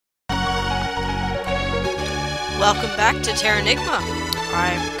Welcome back to Terranigma.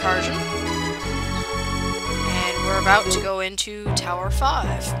 I'm Karjan, and we're about to go into Tower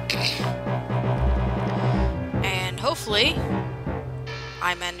 5. And hopefully,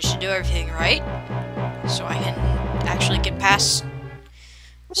 I managed to do everything right, so I can actually get past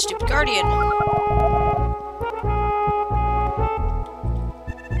the stupid Guardian.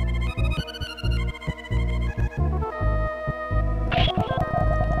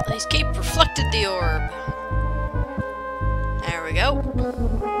 The escape reflected the orb. There we go.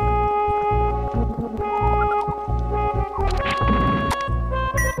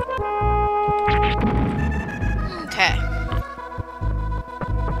 Okay.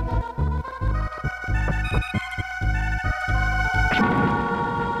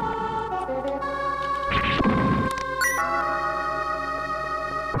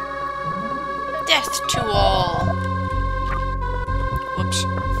 Death to all. Whoops.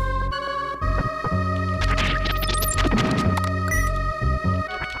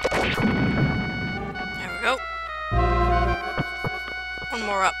 There we go. One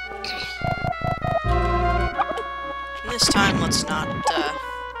more up. And this time, let's not,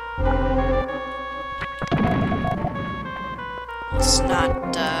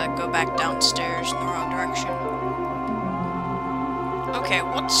 go back downstairs in the wrong direction. Okay,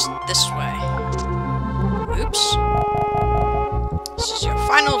 what's this way? Oops. This is your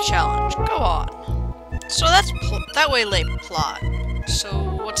final challenge. Go on. So that's that way lay plot. So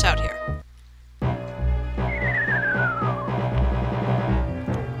what's out here?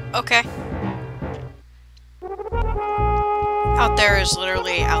 Okay. Out there is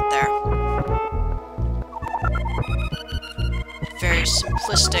literally out there. Very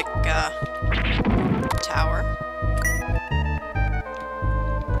simplistic, tower.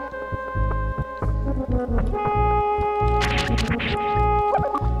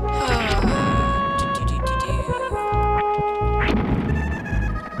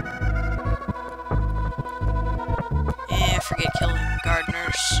 Forget killing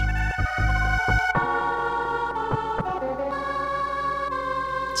gardeners.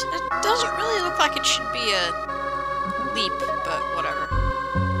 It doesn't really look like it should be a leap, but whatever.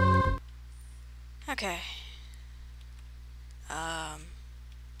 Okay.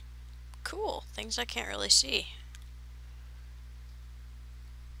 Cool. Things I can't really see.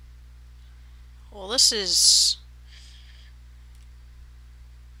 Well, this is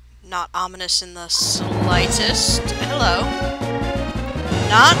not ominous in the slightest. Hello.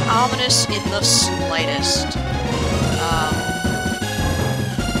 Not ominous in the slightest.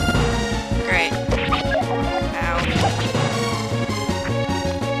 Great. Ow.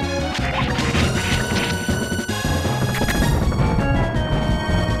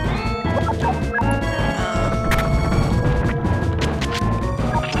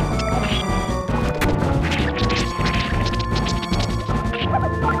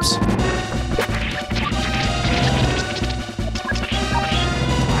 Oops.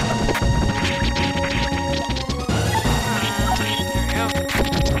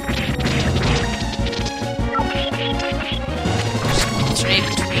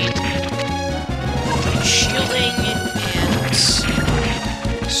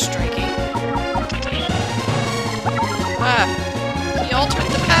 He altered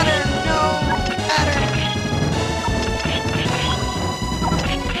the pattern! No! The pattern!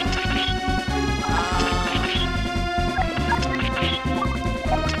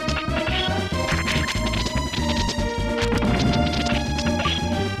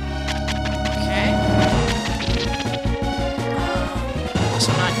 Okay.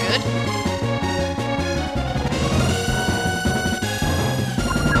 Also not good.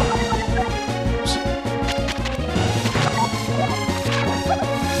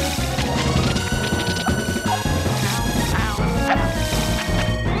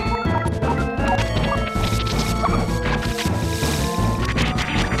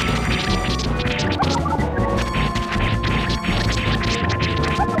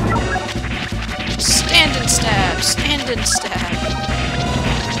 Stand and stab! Stand and stab!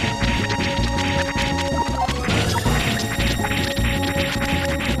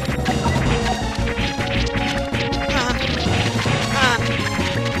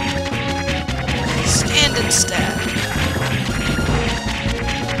 Stand and stab.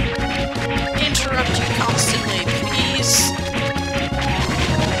 Interrupt you constantly, please.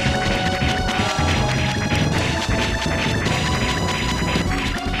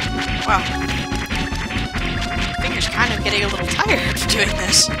 Wow. Fingers kind of getting a little tired of doing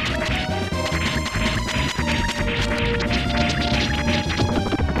this.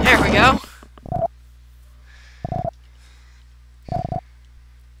 There we go.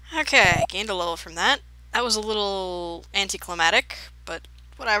 Okay, gained a level from that. That was a little anticlimactic, but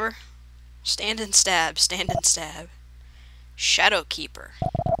whatever. Stand and stab, stand and stab. Shadow Keeper.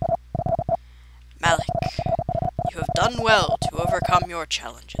 Malik, you have done well to overcome your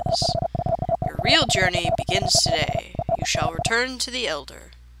challenges. Your real journey begins today. You shall return to the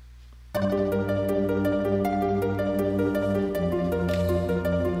Elder.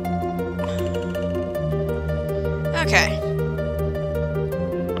 Okay.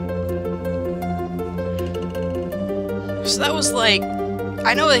 So that was like,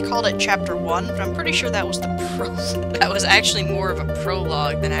 I know they called it Chapter 1, but I'm pretty sure that was the that was actually more of a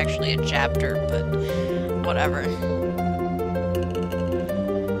prologue than actually a chapter, but whatever.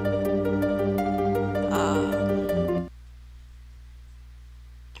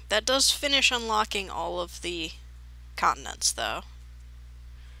 That does finish unlocking all of the continents, though.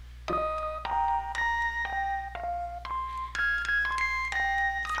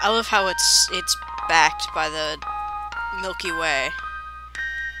 I love how it's backed by the Milky Way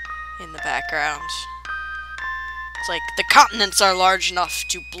in the background. It's like, the continents are large enough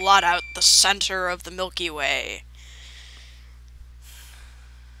to blot out the center of the Milky Way.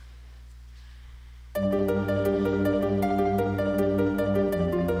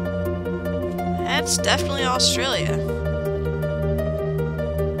 That's definitely Australia.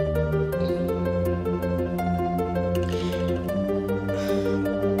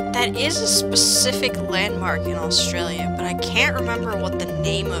 That is a specific landmark in Australia, but I can't remember what the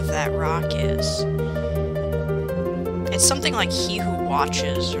name of that rock is. It's something like He Who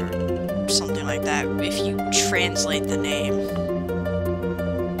Watches, or something like that, if you translate the name.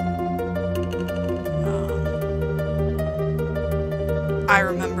 I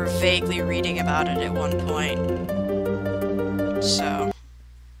remember vaguely reading about it at one point. So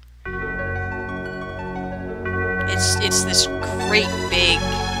it's this great big,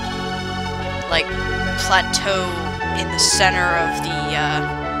 like, plateau in the center of the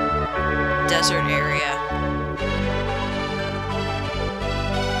desert area.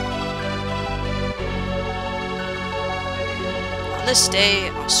 On this day,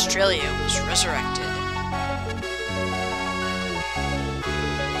 Australia was resurrected.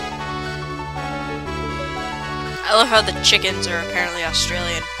 I love how the chickens are apparently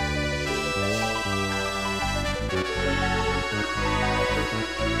Australian.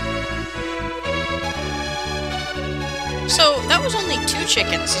 So, that was only 2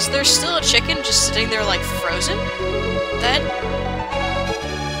 chickens. Is there still a chicken just sitting there, like, frozen? Dead?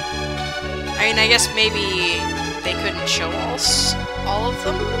 I mean, I guess maybe they couldn't show all of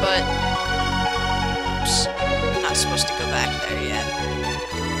them, but... Oops. I'm not supposed to go back there yet.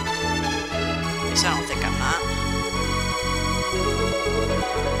 At least I don't think I'm not.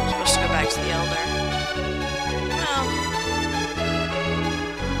 I'm supposed to go back to the Elder. Well...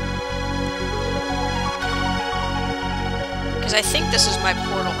 because I think this is my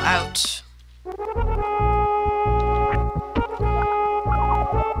portal out.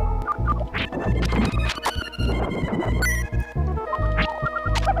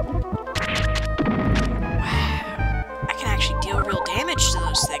 Wow. I can actually deal real damage to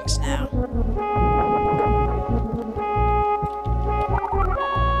those things now.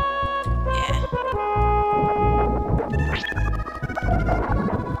 Yeah.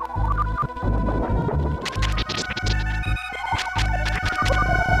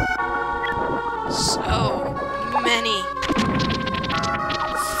 So many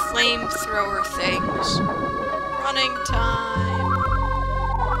flamethrower things. Running time.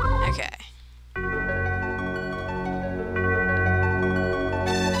 Okay.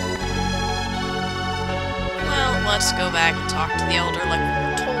 Well, let's go back and talk to the Elder like we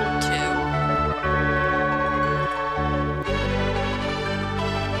were told to.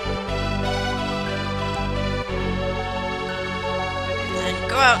 And then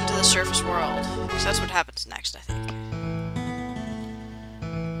go out into the surface world. So that's what happens next, I think.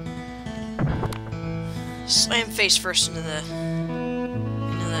 Slam face first into the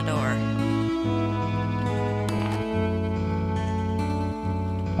door.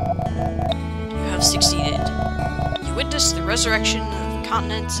 You have succeeded. You witnessed the resurrection of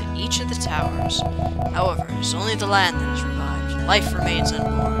continents in each of the towers. However, it is only the land that is revived. Life remains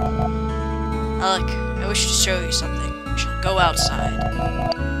unborn. Alec, I wish to show you something. We shall go outside.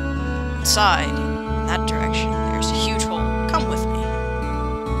 Inside, in that direction, there's a huge hole. Come with me.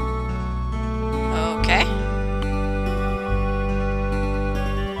 Okay.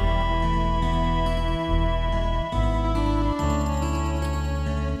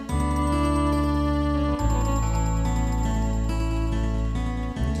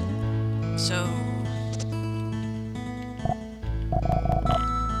 So...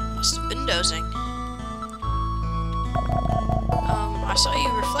 must have been dozing. I saw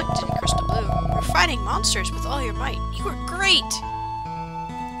you reflected in crystal blue. You were fighting monsters with all your might. You were great!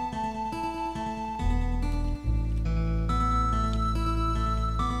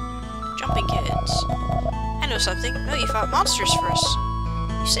 Jumping kids. I know something. No, you fought monsters for us.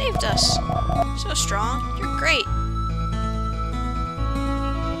 You saved us. So strong. You're great.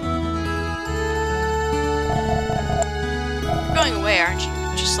 You're going away, aren't you?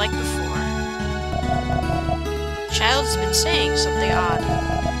 Just like before. Child's been saying something odd.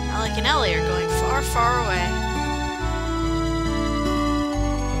 Alec and Ellie are going far, far away.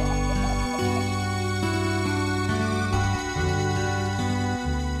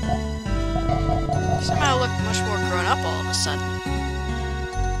 Somehow look much more grown up all of a sudden.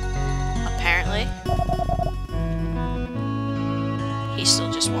 Apparently. He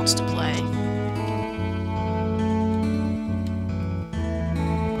still just wants to play. I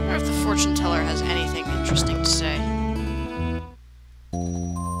wonder if the fortune teller has anything interesting to say.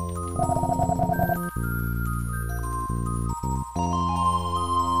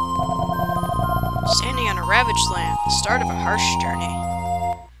 Standing on a ravaged land, the start of a harsh journey.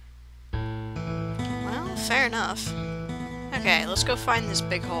 Well, fair enough. Okay, let's go find this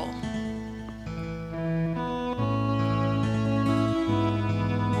big hole.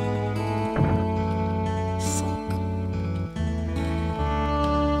 Thunk.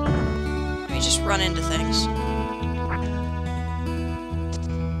 Let me just run into things.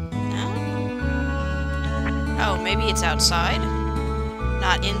 No? Oh, maybe it's outside?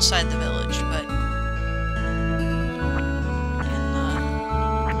 Not inside the village, but in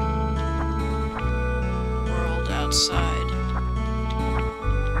the world outside.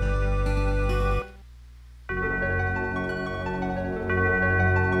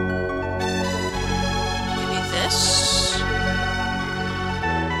 Maybe this?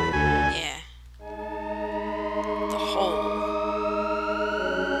 Yeah. The hole.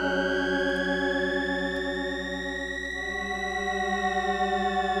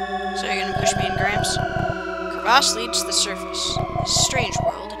 So you're gonna push me in, Gramps? Crevasse leads to the surface. It's a strange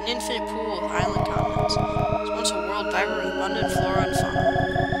world, an infinite pool of island continents. It was once a world vibrant with abundant flora and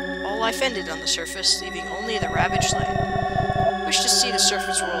fauna. All life ended on the surface, leaving only the ravaged land. I wish to see the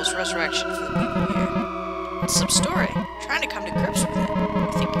surface world's resurrection for the people here. What's some story? I'm trying to come to grips with it.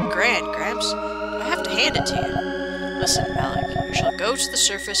 You're thinking grand, Gramps. But I have to hand it to you. Listen, Alec, you shall go to the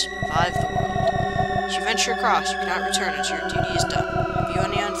surface and revive the world. As you venture across, you cannot return until your duty is done. Have you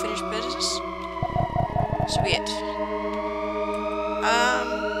any unfinished business? So be it.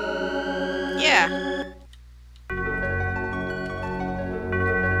 Yeah.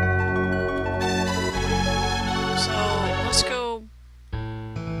 So, let's go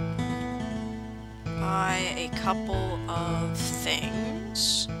buy a couple of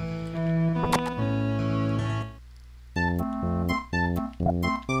things.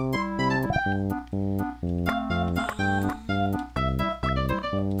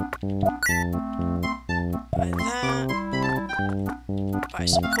 Buy that. Buy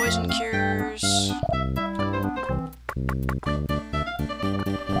some poison cures.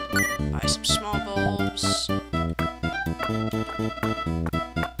 Buy some small bulbs.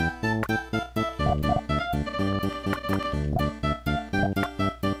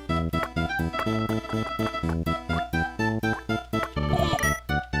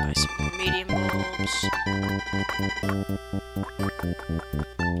 Buy some more medium bulbs.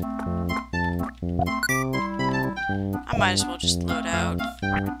 I might as well just load out.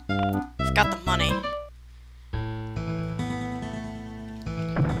 I've got the money.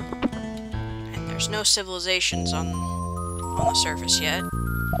 And there's no civilizations on the surface yet.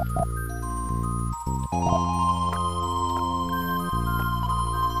 Well,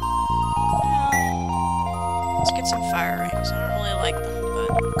 let's get some fire rings. I don't really like them, but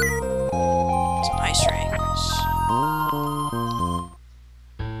some ice rings.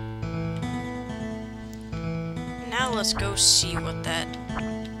 Now let's go see what that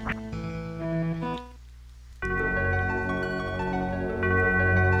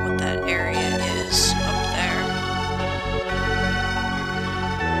area is up there.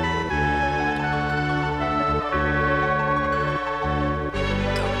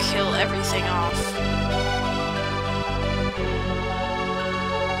 Go kill everything off.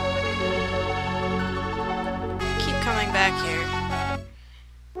 Keep coming back here.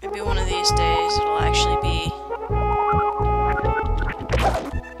 Maybe one of these days it'll actually be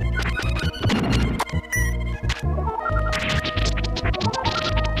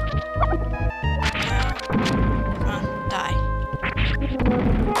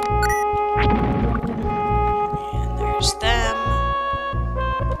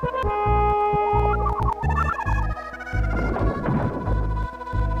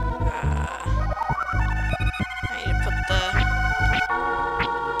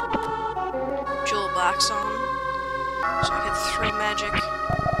magic.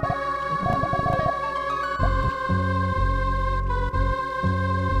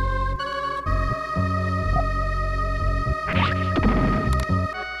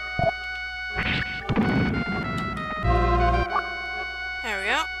 There we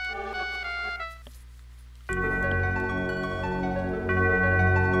go.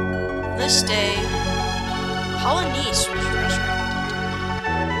 This day, Polynese was resurrected.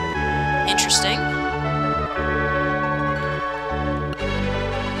 Interesting.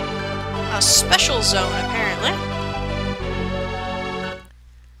 A special zone, apparently.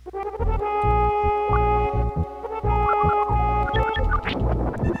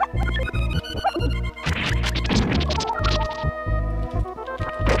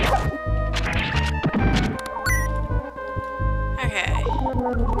 Okay.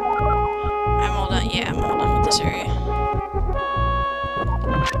 I'm all done. Yeah, I'm all done with this area.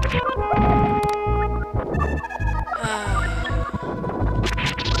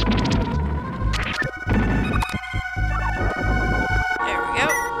 There we go.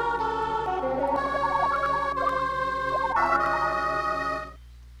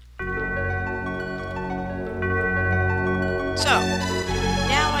 So,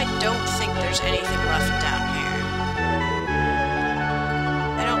 now I don't think there's anything left down here.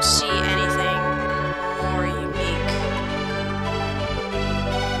 I don't see anything more unique.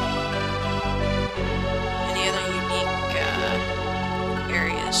 Any other unique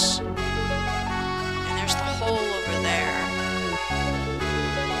areas? And there's the hole over there,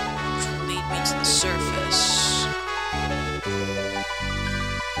 which will lead me to the surface.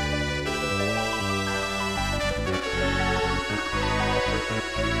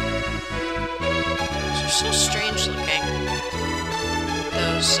 These are so strange looking.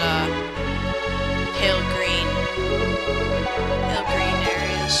 Those pale green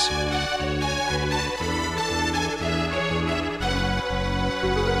areas.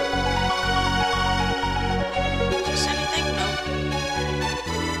 Is this anything? Nope.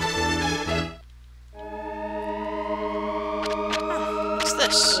 Huh, what's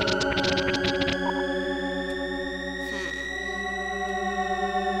this?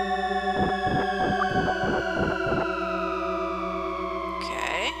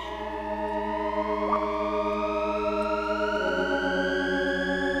 Okay.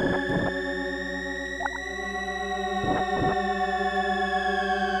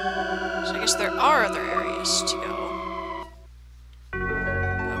 So I guess there are other areas to go.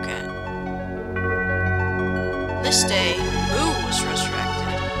 Okay. This day, Moo was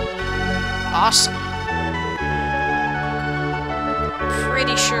resurrected. Awesome.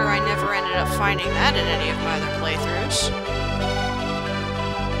 Pretty sure I never ended up finding that in any of my other playthroughs.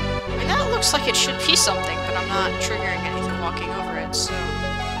 I mean, that looks like it should be something, but I'm not triggering anything walking over it, so...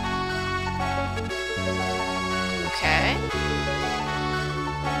 Okay.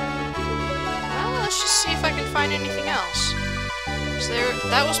 Well, let's just see if I can find anything else. So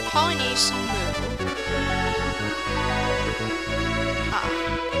that was Polynese and Moo. Huh.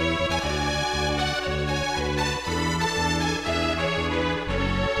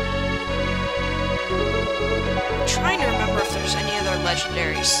 I'm trying to remember if there's any other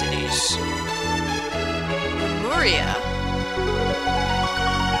legendary cities. Lemuria?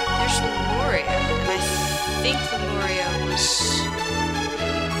 There's Lemuria, and I think Lemuria was...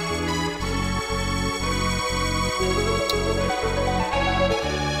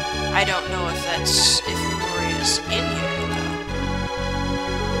 I don't know if Lemuria's in here, though.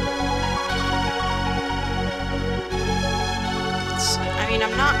 I mean,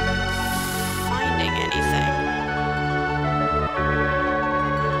 I'm not finding anything.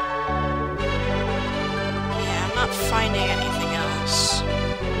 Yeah, I'm not finding anything else.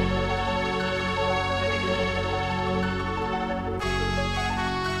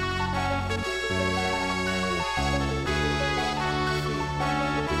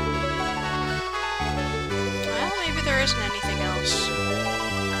 Well, maybe there isn't anything else.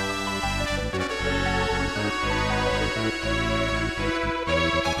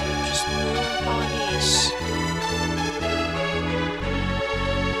 Just Moo and Polynese.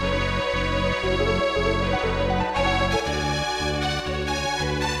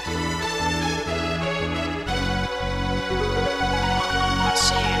 Not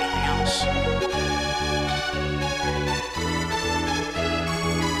seeing anything else.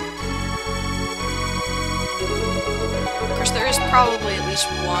 Of course, there is probably at least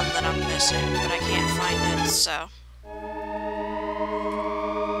one that I'm missing, but I can't find it, so...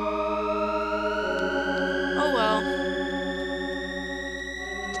 Oh well.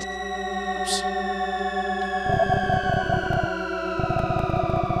 Oops.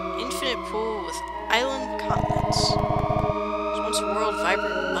 Infinite pool with island continents. This once world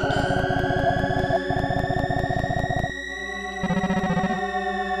vibrant abundant.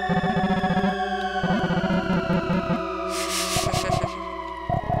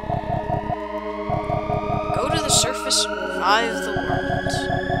 Go to the surface, revive the world.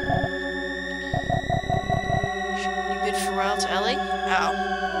 You bid farewell to Ellie? Oh.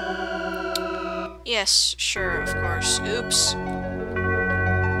 Yes, sure, of course. Oops.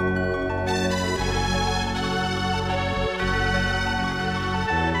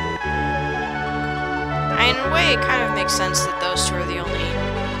 In a way, it kind of makes sense that those two are the only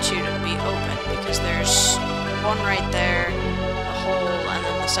two to be open, because there's one right there, a hole, and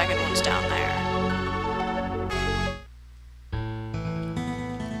then the second one's down there.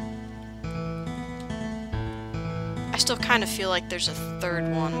 I still kind of feel like there's a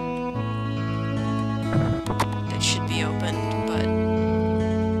third one that should be opened, but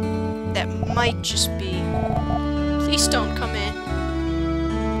that might just be... Please don't come in.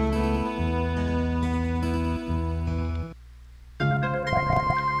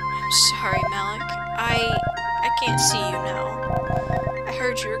 Sorry, Malik. I can't see you now. I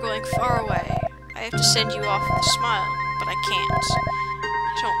heard you were going far away. I have to send you off with a smile, but I can't.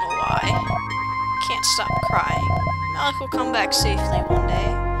 I don't know why. I can't stop crying. Malik will come back safely one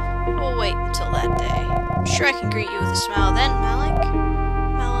day. We'll wait until that day. I'm sure I can greet you with a smile then, Malik.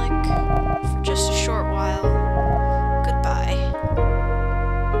 Malik, for just a short while. Goodbye.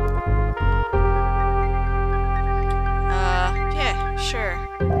 Yeah, sure.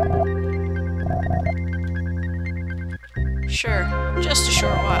 Sure, just a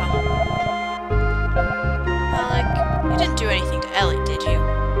short while. Malik, you didn't do anything to Ellie, did you?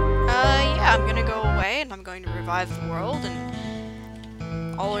 Yeah, I'm gonna go away, and I'm going to revive the world,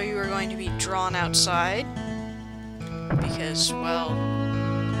 and all of you are going to be drawn outside. Because, well,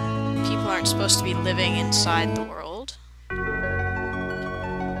 people aren't supposed to be living inside the world.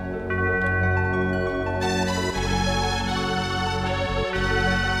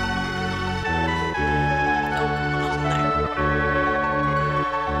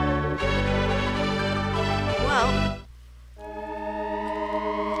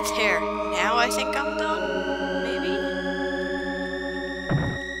 I think I'm done, maybe?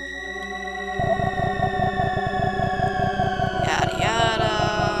 Yada yada.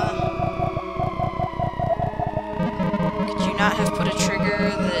 Could you not have put a trigger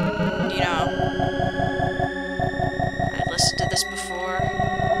that, you know, I listened to this before?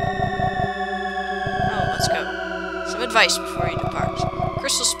 Oh, let's go. Some advice before you depart.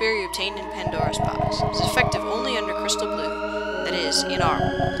 Crystal spear you obtained in Pandora's box is effective only under crystal blue. That is, in our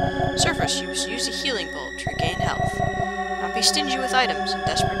world. Surface use a healing bolt to regain health. Not be stingy with items in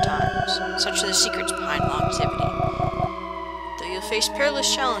desperate times. Such are the secrets behind longevity. Though you'll face perilous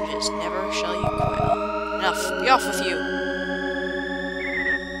challenges, never shall you quail. Enough. Be off with you.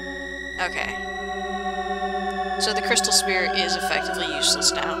 Okay. So the crystal spear is effectively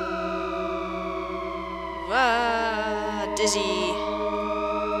useless now. Dizzy.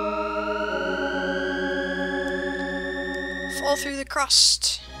 Fall through the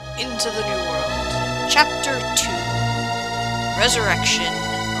crust into the new world. Chapter 2. Resurrection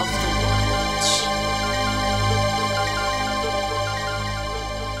of the Worlds.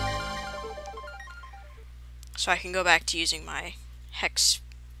 So I can go back to using my hex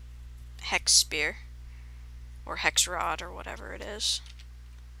spear, or hex rod, or whatever it is.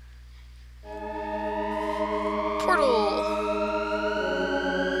 Portal!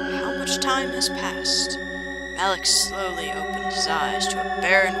 How much time has passed? Malik slowly opened his eyes to a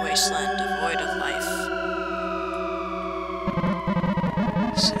barren wasteland devoid of life.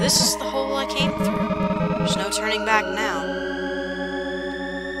 So this is the hole I came through. There's no turning back now.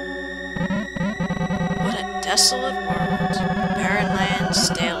 What a desolate world. Barren land,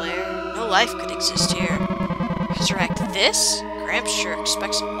 stale air. No life could exist here. Resurrect this? Gramps sure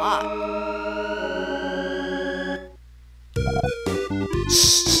expects a lot.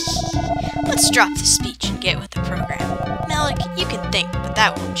 Let's drop the speech and get with the program. Malik, you can think, but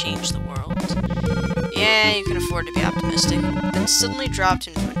that won't change the world. Yeah, you can afford to be optimistic. Then suddenly dropped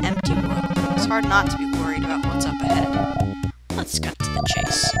into an empty world. It's hard not to be worried about what's up ahead. Let's cut to the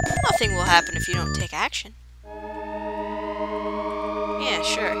chase. Nothing will happen if you don't take action. Yeah,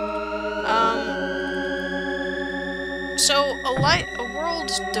 sure. So, a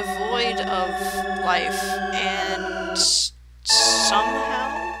world devoid of life, and somehow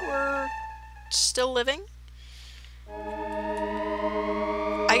we're still living?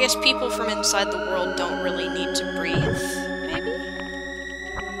 I guess people from inside the world don't really need to breathe, maybe?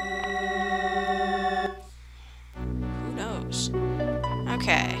 Who knows?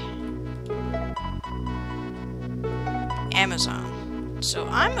 Okay. Amazon. So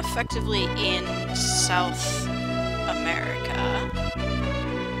I'm effectively in South America.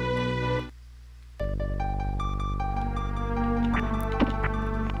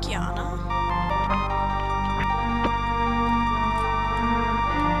 Guyana.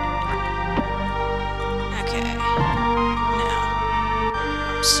 Okay. No. I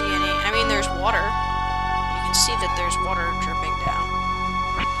don't see any. I mean, there's water. You can see that there's water dripping down.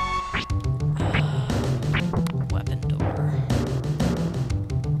 Weapon door.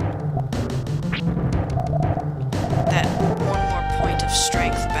 That one more point of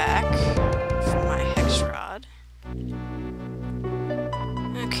strength back from my hex rod.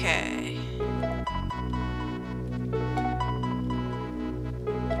 Okay.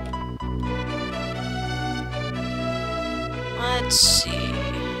 Let's see.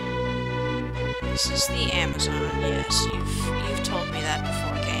 This is the Amazon. Yes, you've told me that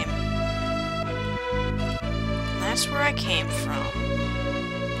before, game. And that's where I came from.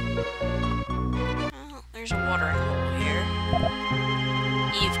 Well, there's a watering hole here.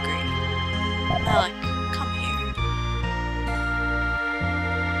 Eve Green. Malik, come here.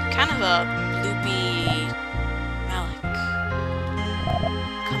 Kind of a loopy Malik.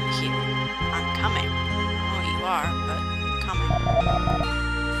 Come here. I'm coming. I don't know what you are, but coming.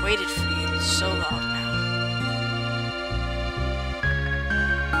 I've waited for you so long now.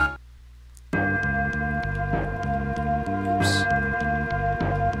 Oops.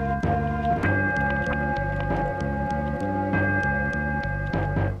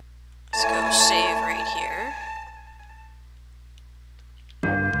 Let's go save right here.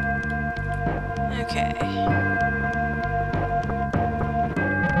 Okay.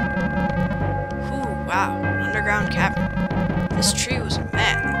 Ooh, wow. Underground cavern. This tree was a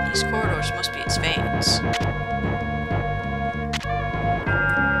man. These corridors must be its veins.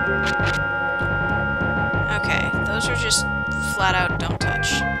 Okay, those are just flat out don't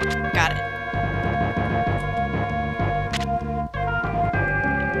touch. Got it.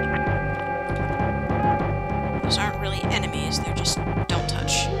 Those aren't really enemies, they're just don't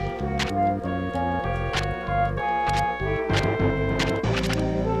touch.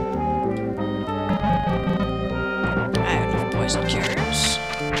 Poison cures.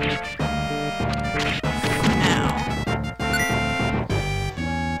 For now.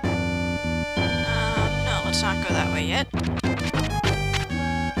 No, let's not go that way yet.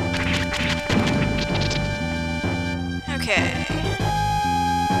 Okay.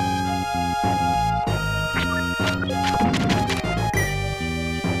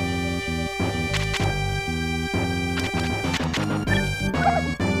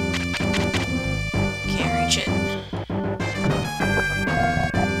 Can't reach it.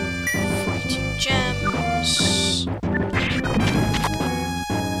 42 gems. There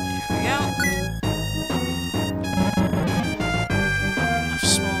we go. Enough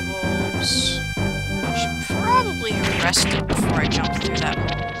small bulbs. Should probably have rested before I jumped through that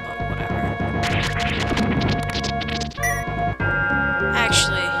hole, but whatever.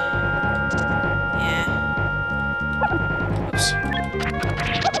 Actually, yeah. Oops.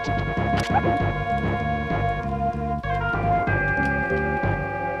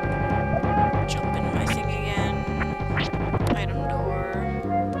 Jump into my thing again. Item door.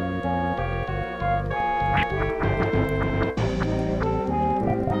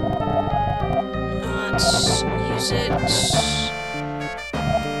 Let's use it. And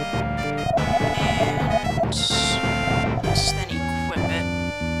let's then equip it.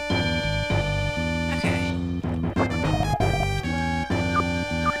 Okay.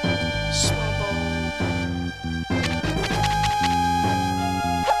 Small bulb.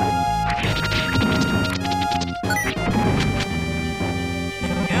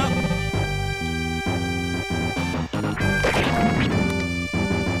 There we go.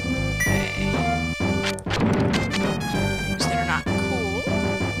 Okay. Things that are not cool.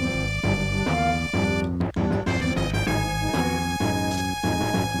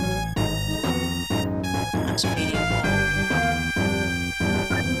 That's a medium bulb.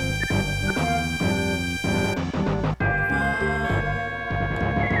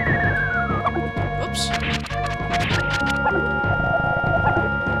 Oops.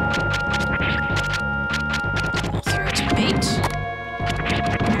 I'll throw it to bait.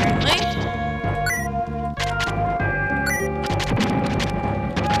 Apparently.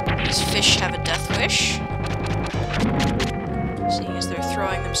 These fish have a death wish. Seeing as they're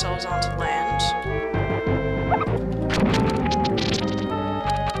throwing themselves onto land.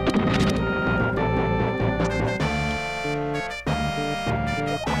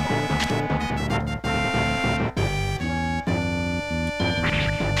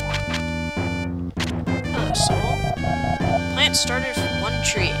 Hello, soul. Plant started from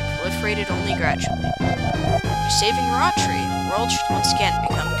poison tree and proliferated only gradually. By saving raw tree, the world should once again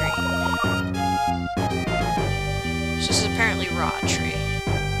become green. So this is apparently raw tree.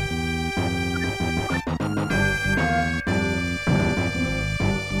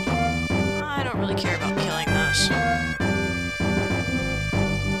 I don't really care about killing those.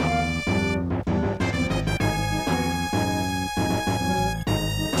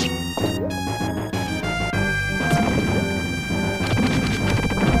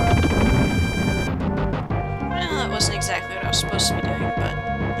 Wasn't exactly what I was supposed to be doing, but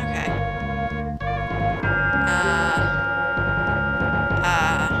okay.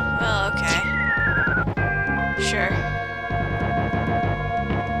 Well, okay. Sure.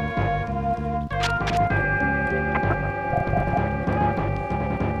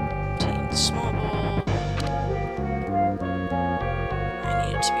 Take the small bowl. I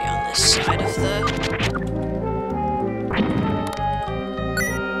need it to be on this side of the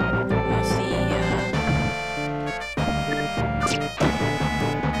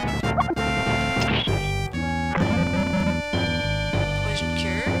poison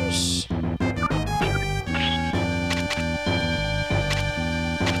cures. So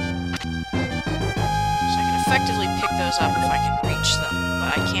I can effectively pick those up if I can reach them, but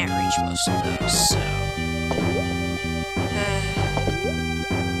I can't reach most of those, so...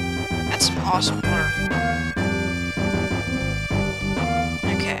 That's some awesome water.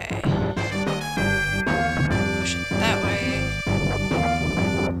 Okay. Push it that way.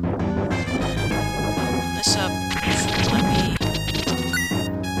 Open this up. Let me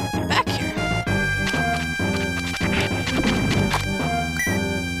get back here.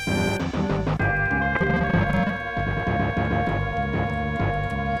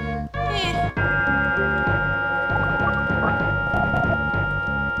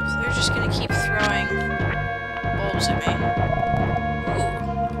 If they're just gonna keep throwing bulbs at me.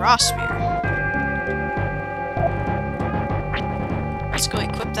 Ooh, raw spear. Let's go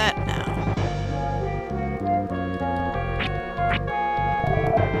equip that now.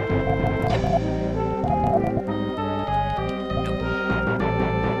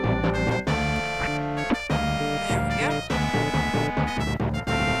 There we go.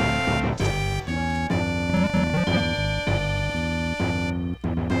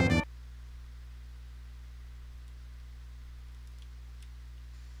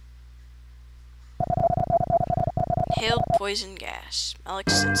 Inhaled poison gas. Malic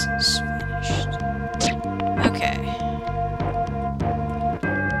senses finished. Okay.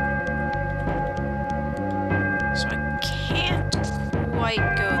 So I can't quite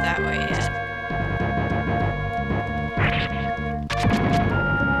go that way yet.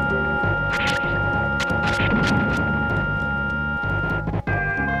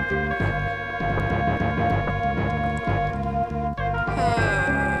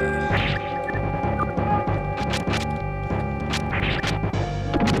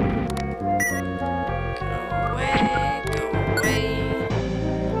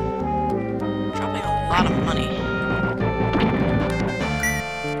 Lot of money.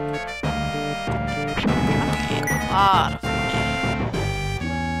 Okay, a lot of money.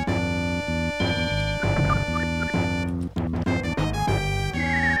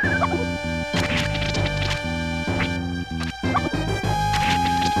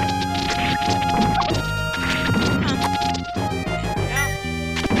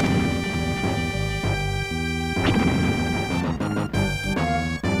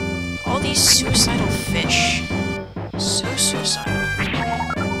 All these suicidal fish. So suicidal.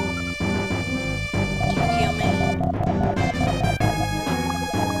 Do you heal me?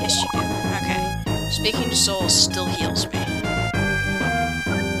 Yes, you do. Okay. Speaking to souls still heals me.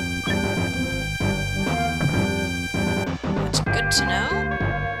 That's good to know.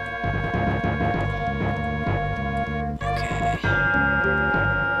 Okay.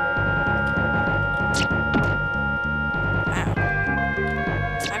 Wow.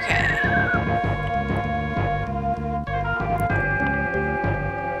 Okay.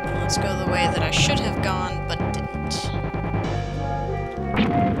 Let's go the way that I should have gone, but didn't.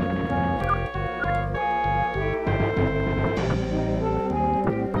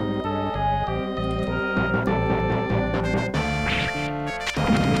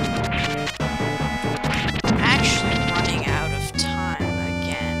 Actually running out of time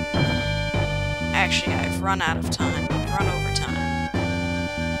again. Actually, I've run out of time. I've run over time.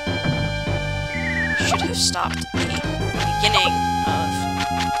 Should have stopped at the beginning of...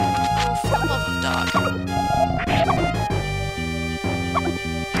 Oh, for the love of dog.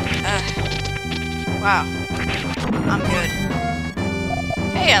 Wow. I'm good.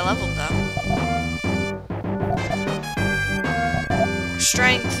 Hey, I leveled though.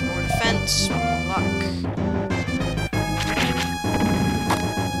 strength, more defense, more luck.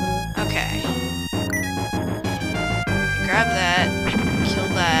 Okay. Grab that, kill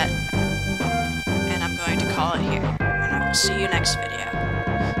that, and I'm going to call it here. And I will see you next video.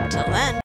 Till then.